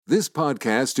This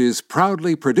podcast is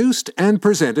proudly produced and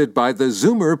presented by the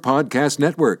Zoomer Podcast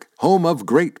Network, home of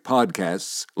great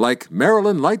podcasts like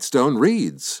Marilyn Lightstone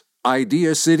Reads,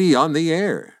 Idea City on the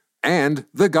Air, and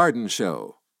The Garden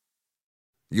Show.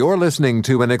 You're listening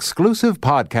to an exclusive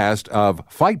podcast of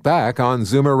Fight Back on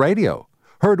Zoomer Radio,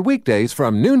 heard weekdays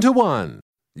from noon to 1.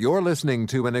 You're listening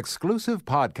to an exclusive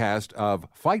podcast of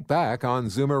Fight Back on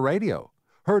Zoomer Radio,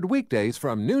 heard weekdays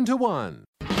from noon to 1.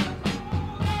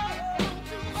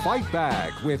 Fight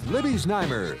Back with Libby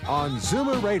Znaimer on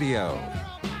Zoomer Radio.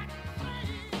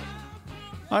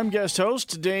 I'm guest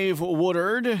host Dave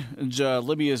Woodard.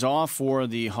 Libby is off for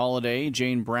the holiday.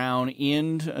 Jane Brown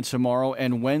in tomorrow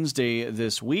and Wednesday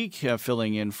this week,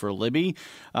 filling in for Libby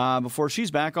before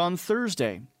she's back on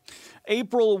Thursday.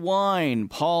 April Wine,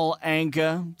 Paul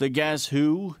Anka, The Guess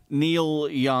Who, Neil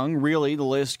Young. Really, the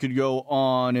list could go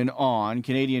on and on.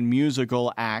 Canadian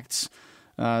musical acts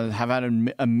have had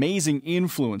an amazing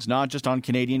influence, not just on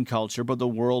Canadian culture, but the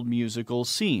world musical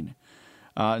scene.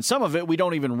 Some of it we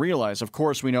don't even realize. Of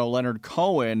course, we know Leonard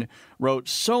Cohen wrote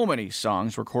so many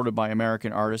songs recorded by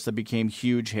American artists that became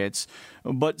huge hits,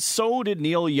 but so did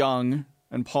Neil Young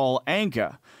and Paul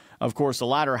Anka. Of course, the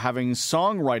latter having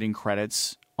songwriting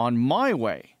credits on My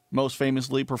Way, most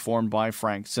famously performed by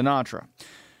Frank Sinatra.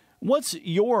 What's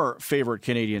your favorite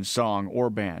Canadian song or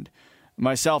band?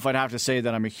 Myself, I'd have to say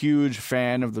that I'm a huge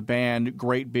fan of the band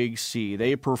Great Big Sea.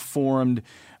 They performed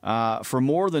for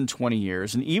more than 20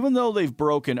 years, and even though they've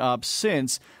broken up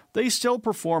since, they still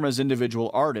perform as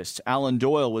individual artists. Alan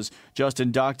Doyle was just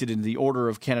inducted into the Order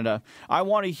of Canada. I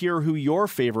want to hear who your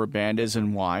favorite band is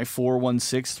and why.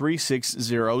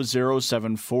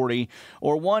 416-360-0740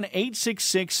 or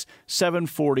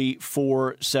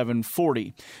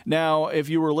 1-866-740-4740. Now, if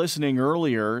you were listening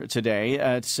earlier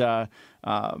today,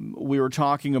 we were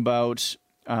talking about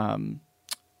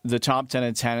the top 10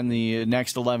 and 10 and the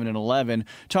next 11 and 11,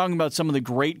 talking about some of the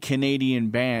great Canadian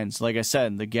bands. Like I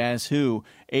said, The Guess Who,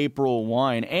 April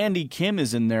Wine, Andy Kim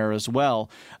is in there as well.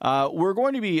 We're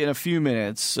going to be in a few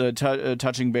minutes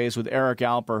touching base with Eric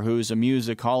Alper, who's a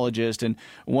musicologist and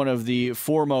one of the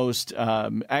foremost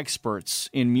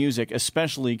experts in music,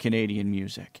 especially Canadian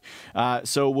music.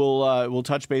 So we'll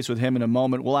touch base with him in a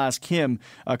moment. We'll ask him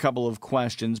a couple of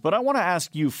questions, but I want to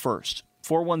ask you first.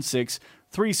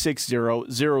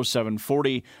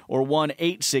 416-360-0740 or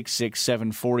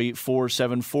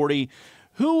 1-866-740-4740.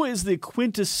 Who is the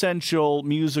quintessential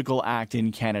musical act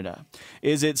in Canada?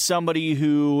 Is it somebody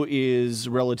who is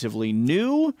relatively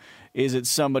new? Is it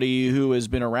somebody who has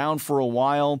been around for a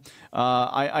while?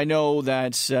 I know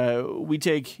that we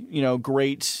take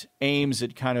great aims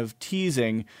at kind of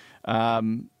teasing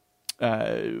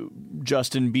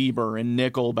Justin Bieber and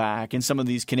Nickelback and some of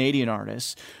these Canadian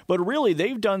artists. But really,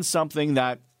 they've done something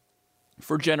that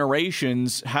for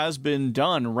generations has been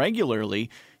done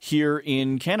regularly here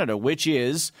in Canada, which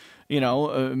is,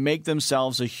 make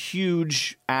themselves a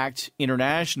huge act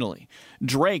internationally.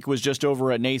 Drake was just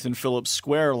over at Nathan Phillips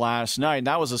Square last night, and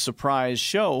that was a surprise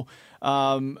show.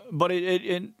 But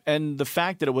and the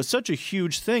fact that it was such a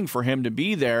huge thing for him to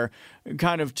be there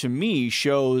kind of, to me,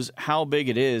 shows how big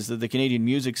it is that the Canadian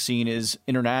music scene is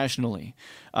internationally.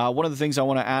 One of the things I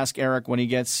want to ask Eric when he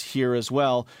gets here as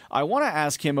well, I want to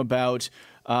ask him about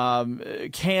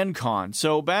CanCon.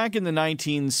 So back in the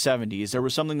 1970s, there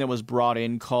was something that was brought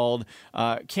in called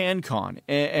CanCon.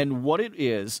 And what it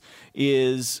is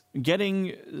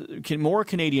getting more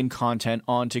Canadian content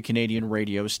onto Canadian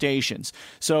radio stations.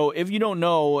 So if you don't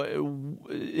know,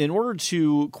 in order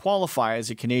to qualify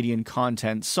as a Canadian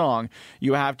content song,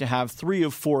 you have to have 3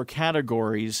 of 4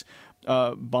 categories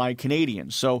by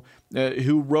Canadians. So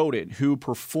who wrote it, who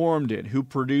performed it, who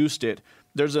produced it.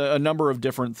 There's a number of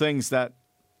different things that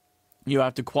you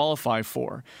have to qualify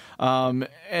for. And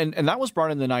that was brought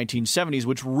in the 1970s,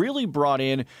 which really brought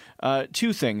in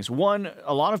 2 things. One,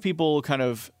 a lot of people kind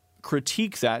of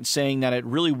critique that, saying that it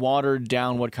really watered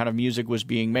down what kind of music was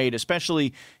being made,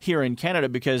 especially here in Canada,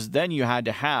 because then you had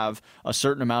to have a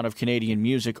certain amount of Canadian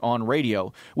music on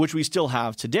radio, which we still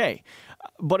have today.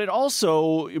 But it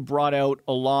also brought out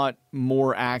a lot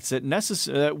more acts that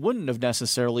wouldn't have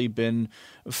necessarily been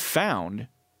found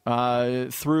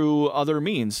through other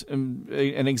means.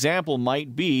 An example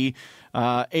might be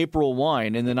April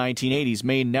Wine in the 1980s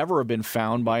may never have been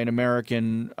found by an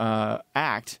American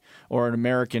act or an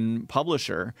American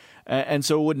publisher, and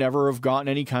so would never have gotten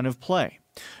any kind of play.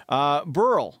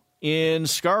 Burl in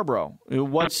Scarborough,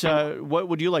 what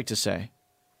would you like to say?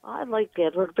 I like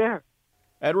Edward Bear.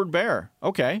 Edward Bear,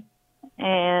 okay.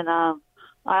 And I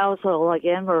also like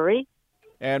Anne Marie.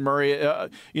 Anne Murray.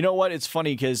 You know what? It's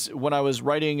funny because when I was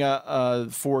writing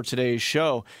for today's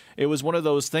show, it was one of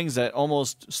those things that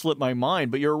almost slipped my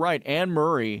mind. But you're right. Anne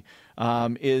Murray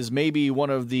is maybe one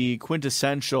of the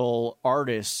quintessential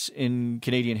artists in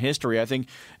Canadian history. I think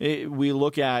we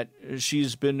look at,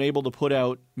 she's been able to put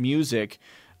out music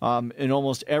in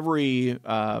almost every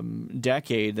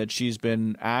decade that she's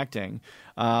been acting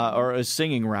or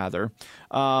singing, rather.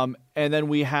 And then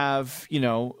we have,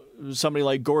 somebody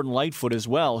like Gordon Lightfoot as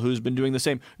well, who's been doing the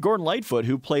same. Gordon Lightfoot,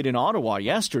 who played in Ottawa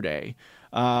yesterday,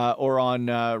 or on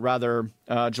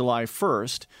July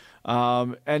 1st,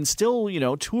 and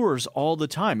still, tours all the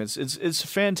time. It's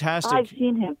fantastic. I've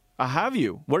seen him. Have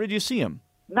you? Where did you see him?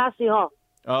 Massey Hall.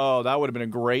 Oh, that would have been a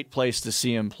great place to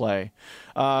see him play.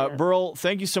 Burl,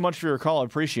 thank you so much for your call. I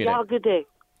appreciate it. Have a good day.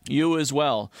 You as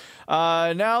well.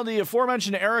 Now the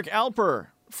aforementioned Eric Alper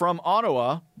from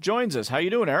Ottawa joins us. How you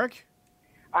doing, Eric?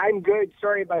 I'm good.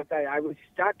 Sorry about that. I was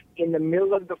stuck in the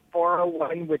middle of the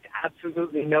 401 with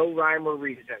absolutely no rhyme or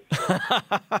reason.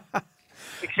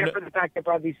 Except for the fact that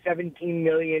probably 17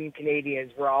 million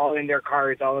Canadians were all in their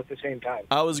cars all at the same time.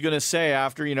 I was going to say,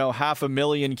 after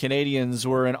 500,000 Canadians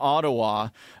were in Ottawa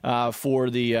for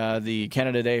the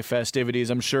Canada Day festivities,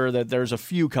 I'm sure that there's a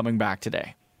few coming back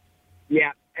today.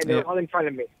 Yeah, and they're all in front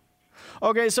of me.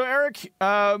 Okay, so Eric,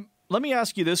 let me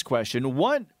ask you this question.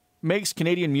 What makes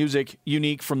Canadian music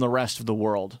unique from the rest of the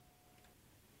world?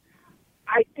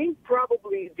 I think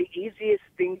probably the easiest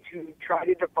thing to try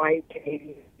to define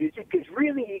Canadian music is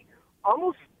really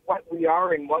almost what we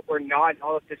are and what we're not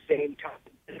all at the same time.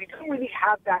 We don't really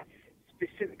have that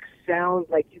specific sound.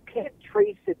 Like, you can't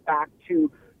trace it back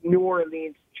to New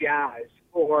Orleans jazz,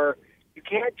 or you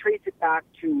can't trace it back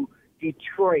to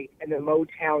Detroit and the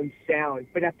Motown sound.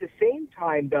 But at the same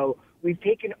time, though, we've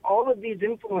taken all of these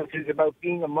influences about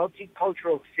being a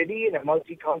multicultural city and a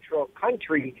multicultural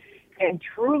country and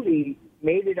truly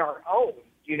made it our own.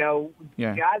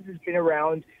 Jazz has been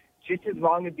around just as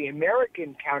long as the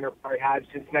American counterpart has,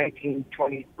 since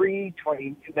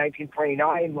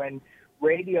 1929, when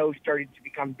radio started to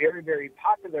become very, very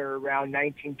popular around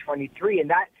 1923. And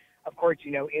that, of course,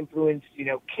 influenced,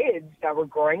 kids that were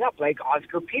growing up, like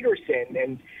Oscar Peterson.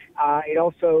 And it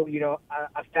also,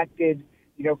 affected,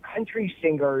 country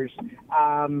singers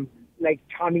like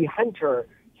Tommy Hunter,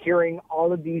 hearing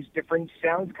all of these different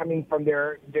sounds coming from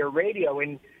their radio.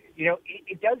 And,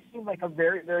 it does seem like a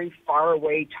very, very far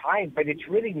away time, but it's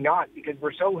really not, because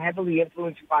we're so heavily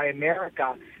influenced by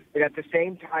America. But at the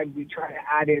same time, we try to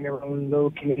add in our own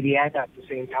little Canadiana at the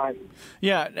same time.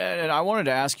 Yeah, and I wanted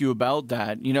to ask you about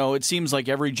that. It seems like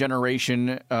every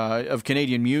generation of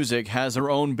Canadian music has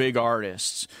their own big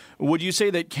artists. Would you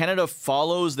say that Canada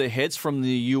follows the hits from the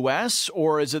U.S.,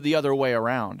 or is it the other way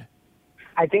around?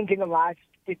 I think in the last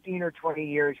 15 or 20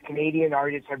 years, Canadian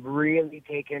artists have really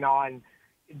taken on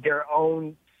their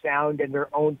own sound and their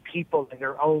own people and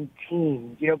their own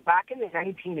teams. Back in the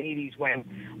 1980s, when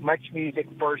Much Music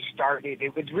first started,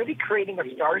 it was really creating a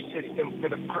star system for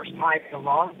the first time in a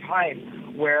long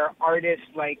time, where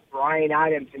artists like Bryan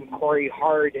Adams and Corey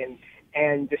Hart and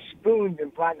the Spoons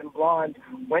and Platinum Blonde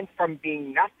went from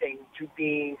being nothing to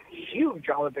being huge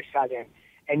all of a sudden.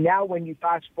 And now when you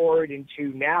fast forward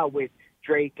into now with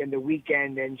Drake and The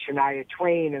Weeknd and Shania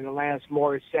Twain and Alanis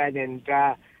Morissette and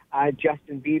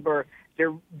Justin Bieber,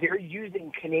 they're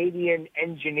using Canadian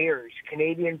engineers,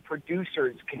 Canadian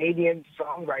producers, Canadian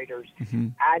songwriters,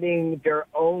 adding their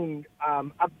own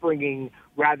upbringing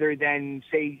rather than,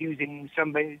 say, using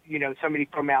somebody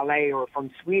from LA or from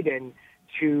Sweden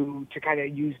to kind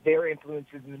of use their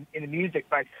influences in the music.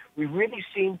 But we really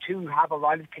seem to have a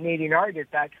lot of Canadian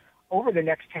artists that over the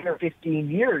next 10 or 15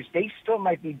 years, they still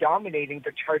might be dominating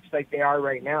the charts like they are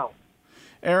right now.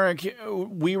 Eric,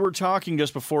 we were talking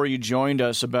just before you joined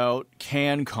us about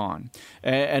CanCon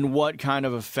and what kind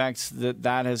of effects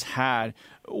that has had.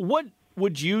 What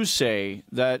would you say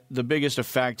that the biggest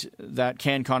effect that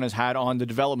CanCon has had on the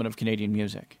development of Canadian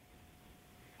music?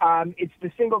 It's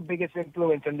the single biggest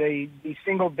influence and the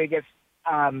single biggest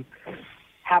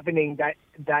happening that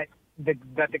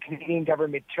the Canadian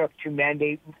government took to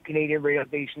mandate Canadian radio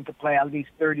stations to play at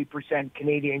least 30%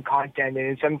 Canadian content, and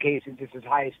in some cases it's as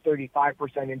high as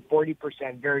 35% and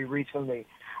 40% very recently.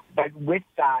 But with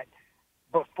that,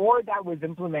 before that was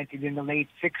implemented in the late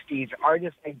 60s,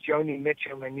 artists like Joni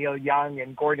Mitchell and Neil Young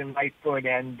and Gordon Lightfoot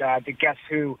and the Guess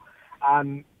Who,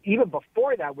 even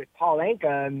before that with Paul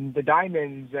Anka and the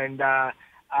Diamonds and the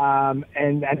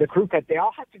Crew Cut, they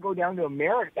all had to go down to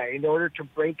America in order to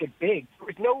break it big. There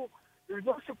was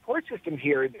no support system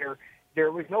here.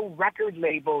 There was no record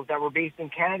labels that were based in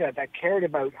Canada that cared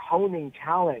about honing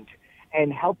talent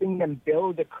and helping them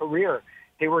build a career.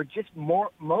 they were just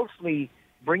mostly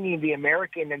bringing the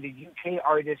American and the UK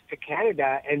artists to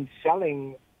Canada and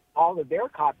selling all of their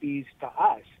copies to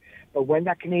us. But when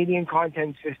that Canadian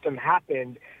content system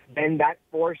happened, then that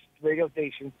forced radio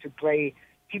stations to play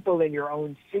people in your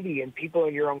own city and people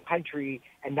in your own country,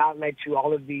 and that led to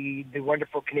all of the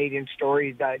wonderful Canadian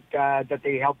stories that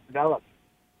they helped develop.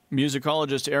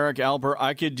 Musicologist Eric Alper,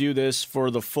 I could do this for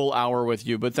the full hour with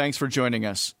you, but thanks for joining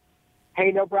us.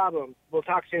 Hey, no problem. We'll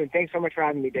talk soon. Thanks so much for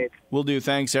having me, Dave. Will do.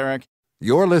 Thanks, Eric.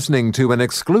 You're listening to an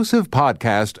exclusive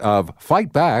podcast of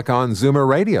Fight Back on Zoomer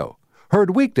Radio.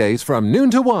 Heard weekdays from noon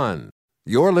to 1.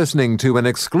 You're listening to an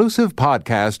exclusive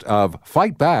podcast of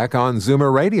Fight Back on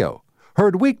Zoomer Radio.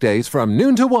 Heard weekdays from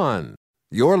noon to 1.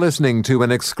 You're listening to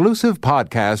an exclusive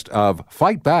podcast of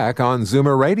Fight Back on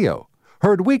Zoomer Radio.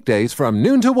 Heard weekdays from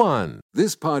noon to 1.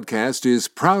 This podcast is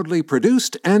proudly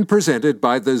produced and presented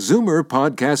by the Zoomer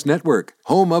Podcast Network,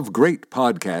 home of great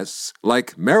podcasts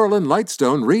like Marilyn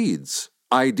Lightstone Reads,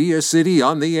 Idea City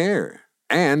on the Air,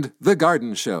 and The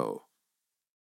Garden Show.